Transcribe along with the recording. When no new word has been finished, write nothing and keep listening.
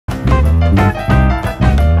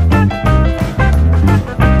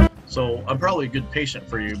So I'm probably a good patient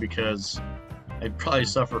for you because I'd probably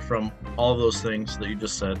suffer from all of those things that you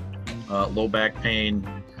just said. Low back pain,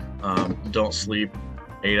 don't sleep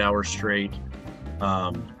 8 hours straight.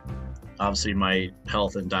 Obviously my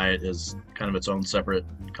health and diet is kind of its own separate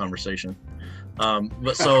conversation.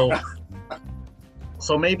 But so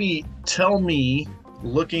maybe tell me,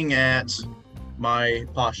 looking at my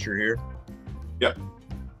posture here, yep,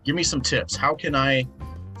 give me some tips. How can I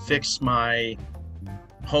fix my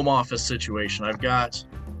home office situation? I've got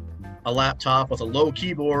a laptop with a low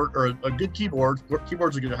keyboard, or a good keyboard.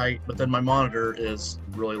 Keyboard's a good height, but then my monitor is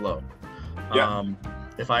really low. Yeah.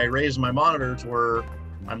 If I raise my monitor to where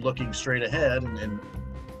I'm looking straight ahead and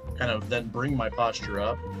kind of then bring my posture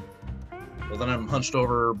up, well, then I'm hunched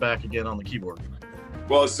over back again on the keyboard.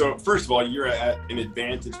 Well, so first of all, you're at an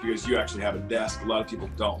advantage because you actually have a desk. A lot of people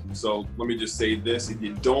don't. So let me just say this: if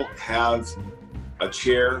you don't have a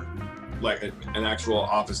chair, like an actual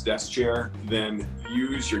office desk chair, then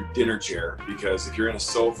use your dinner chair, because if you're in a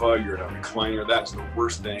sofa, you're in a recliner, that's the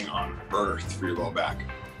worst thing on earth for your low back.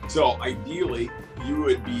 So ideally, you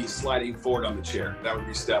would be sliding forward on the chair. That would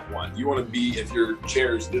be step one. You want to be, if your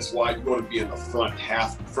chair is this wide, you want to be in the front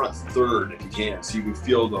third if you can, so you can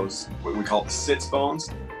feel those, what we call the sits bones.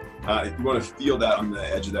 You want to feel that on the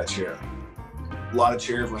edge of that chair. A lot of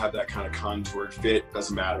chairs will have that kind of contoured fit,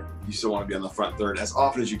 doesn't matter. You still want to be on the front third as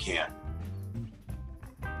often as you can.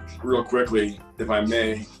 Real quickly, if I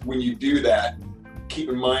may, when you do that, keep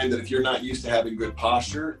in mind that if you're not used to having good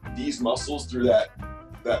posture, these muscles through that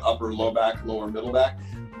upper low back, lower middle back,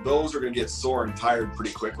 those are going to get sore and tired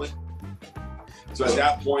pretty quickly. So at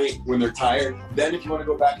that point, when they're tired, then if you want to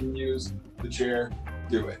go back and use the chair,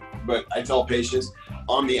 do it. But I tell patients,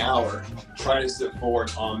 on the hour, try to sit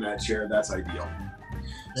forward on that chair. That's ideal.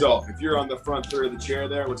 So if you're on the front third of the chair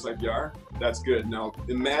there, looks like you are, that's good. Now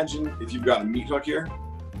imagine if you've got a meat hook here,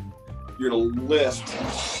 you're going to lift,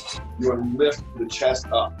 the chest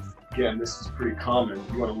up. Again, this is pretty common.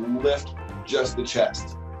 You want to lift just the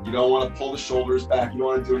chest. You don't want to pull the shoulders back. You don't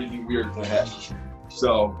want to do anything weird with the head.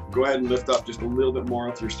 So go ahead and lift up just a little bit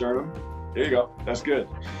more with your sternum. There you go. That's good.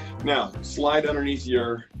 Now slide underneath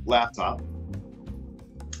your laptop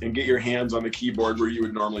and get your hands on the keyboard where you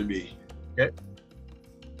would normally be. Okay.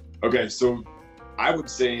 Okay, so I would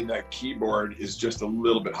say that keyboard is just a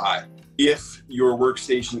little bit high. If your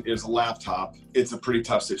workstation is a laptop, it's a pretty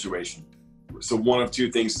tough situation. So one of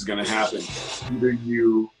two things is going to happen. Either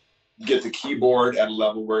you get the keyboard at a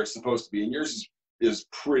level where it's supposed to be, and yours is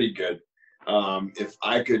pretty good. If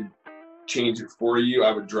I could change it for you,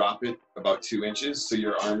 I would drop it about 2 inches so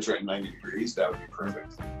your arms are at 90 degrees. That would be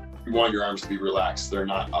perfect. You want your arms to be relaxed, they're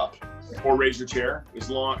not up. Or raise your chair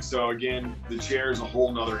as long. So again, the chair is a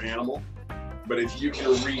whole nother animal. But if you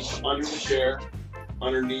can reach under the chair,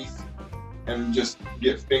 underneath, and just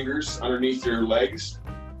get fingers underneath your legs,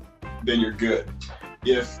 then you're good.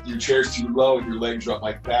 If your chair's too low and your legs are up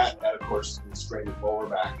like that of course can strain your lower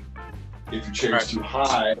back. If your chair's too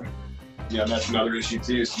high, yeah, that's another issue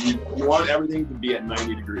too. So you want everything to be at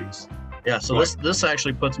 90 degrees. Yeah, so this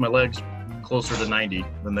actually puts my legs closer to 90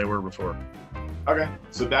 than they were before. Okay,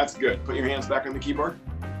 so that's good. Put your hands back on the keyboard.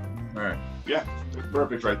 All right. Yeah,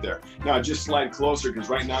 perfect right there. Now just slide closer, because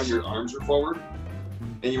right now your arms are forward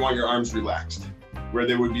and you want your arms relaxed where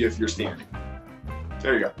they would be if you're standing.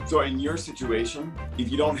 There you go. So in your situation,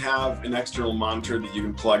 if you don't have an external monitor that you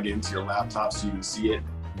can plug into your laptop so you can see it,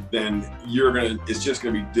 then it's just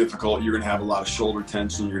gonna be difficult. You're gonna have a lot of shoulder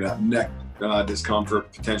tension. You're gonna have neck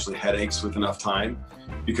discomfort, potentially headaches with enough time,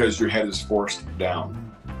 because your head is forced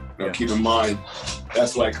down. Now keep in mind,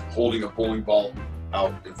 that's like holding a bowling ball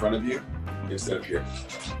out in front of you instead of here,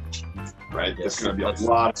 right? Yes, That's gonna be a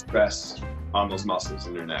lot of stress on those muscles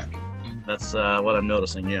in your neck. That's what I'm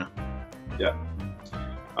noticing, yeah. Yeah.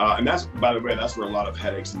 And that's, by the way, that's where a lot of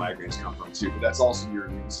headaches and migraines come from too, but that's also your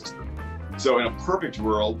immune system. So in a perfect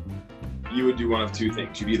world, you would do one of two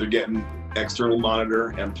things. You'd either get an external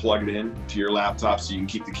monitor and plug it in to your laptop so you can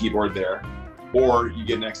keep the keyboard there, or you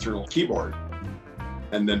get an external keyboard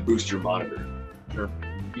and then boost your monitor. Sure.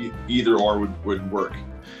 Either or would work.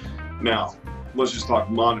 Now, let's just talk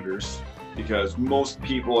monitors, because most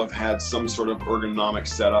people have had some sort of ergonomic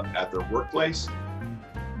setup at their workplace,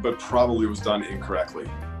 but probably was done incorrectly.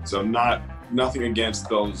 So nothing against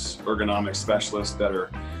those ergonomic specialists they're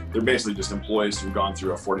basically just employees who've gone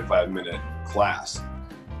through a 45-minute class.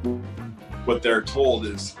 What they're told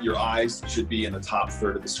is your eyes should be in the top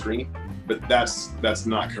third of the screen, but that's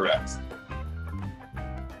not correct.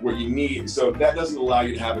 What you need, so that doesn't allow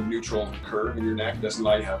you to have a neutral curve in your neck. It doesn't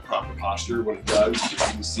allow you to have proper posture. What it does, if you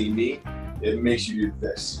can see me, it makes you do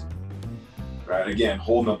this. right? Again,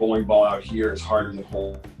 holding a bowling ball out here is harder than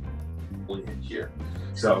holding it here.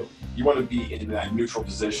 So you want to be in that neutral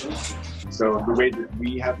position. So the way that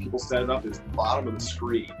we have people set it up is the bottom of the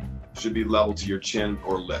screen should be level to your chin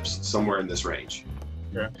or lips, somewhere in this range.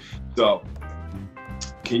 Yeah. So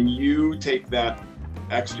can you take that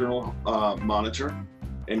external monitor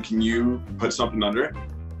and can you put something under it?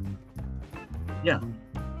 Yeah.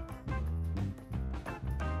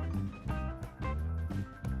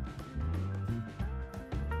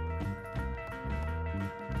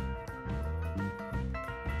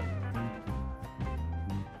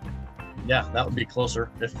 Yeah, that would be closer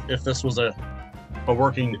if this was a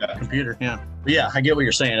working computer. Yeah. But yeah, I get what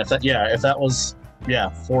you're saying. If that was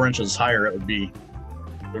 4 inches higher, it would be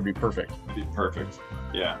perfect. It'd be perfect.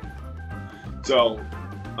 Yeah. So,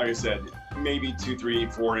 like I said, maybe 2, 3,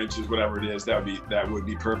 4 inches, whatever it is, that would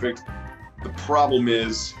be perfect. The problem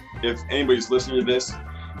is, if anybody's listening to this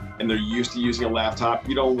and they're used to using a laptop,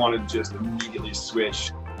 you don't want to just immediately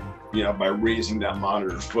switch, by raising that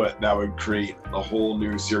monitor foot. That would create a whole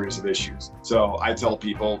new series of issues. So I tell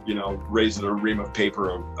people, raise it a ream of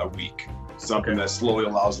paper a week, something that slowly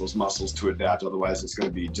allows those muscles to adapt. Otherwise, it's going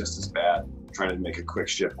to be just as bad trying to make a quick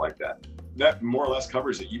shift like that. That more or less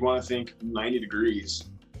covers it. You want to think 90 degrees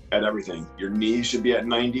at everything. Your knees should be at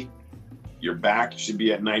 90. Your back should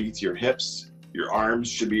be at 90 to your hips. Your arms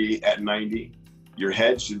should be at 90. Your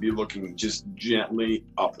head should be looking just gently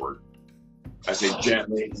upward. I say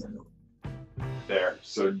gently there.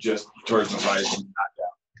 So just towards the right, not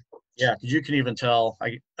down. Yeah, because you can even tell,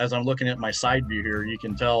 as I'm looking at my side view here, you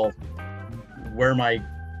can tell where my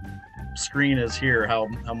screen is here, how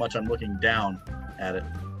much I'm looking down at it.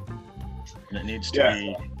 And it needs to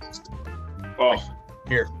be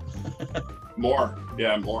here. More.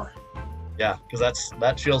 Yeah, more. Yeah, because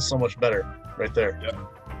that feels so much better right there. Yeah.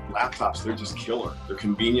 Laptops, they're just killer. They're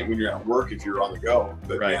convenient when you're at work if you're on the go.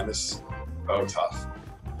 But man, this is tough.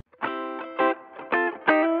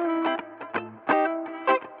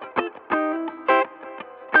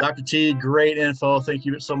 Dr. T, great info. Thank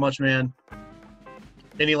you so much, man.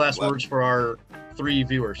 Any last words for our 3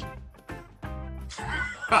 viewers?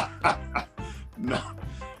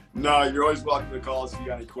 No, you're always welcome to call us if you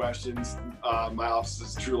got any questions. My office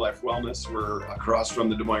is True Life Wellness. We're across from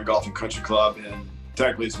the Des Moines Golf and Country Club, and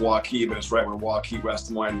technically it's Waukee, but it's right where Waukee, West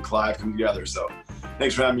Des Moines, and Clive come together. So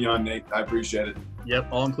thanks for having me on, Nate. I appreciate it. Yep,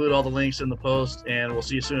 I'll include all the links in the post, and we'll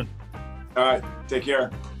see you soon. All right, take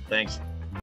care. Thanks.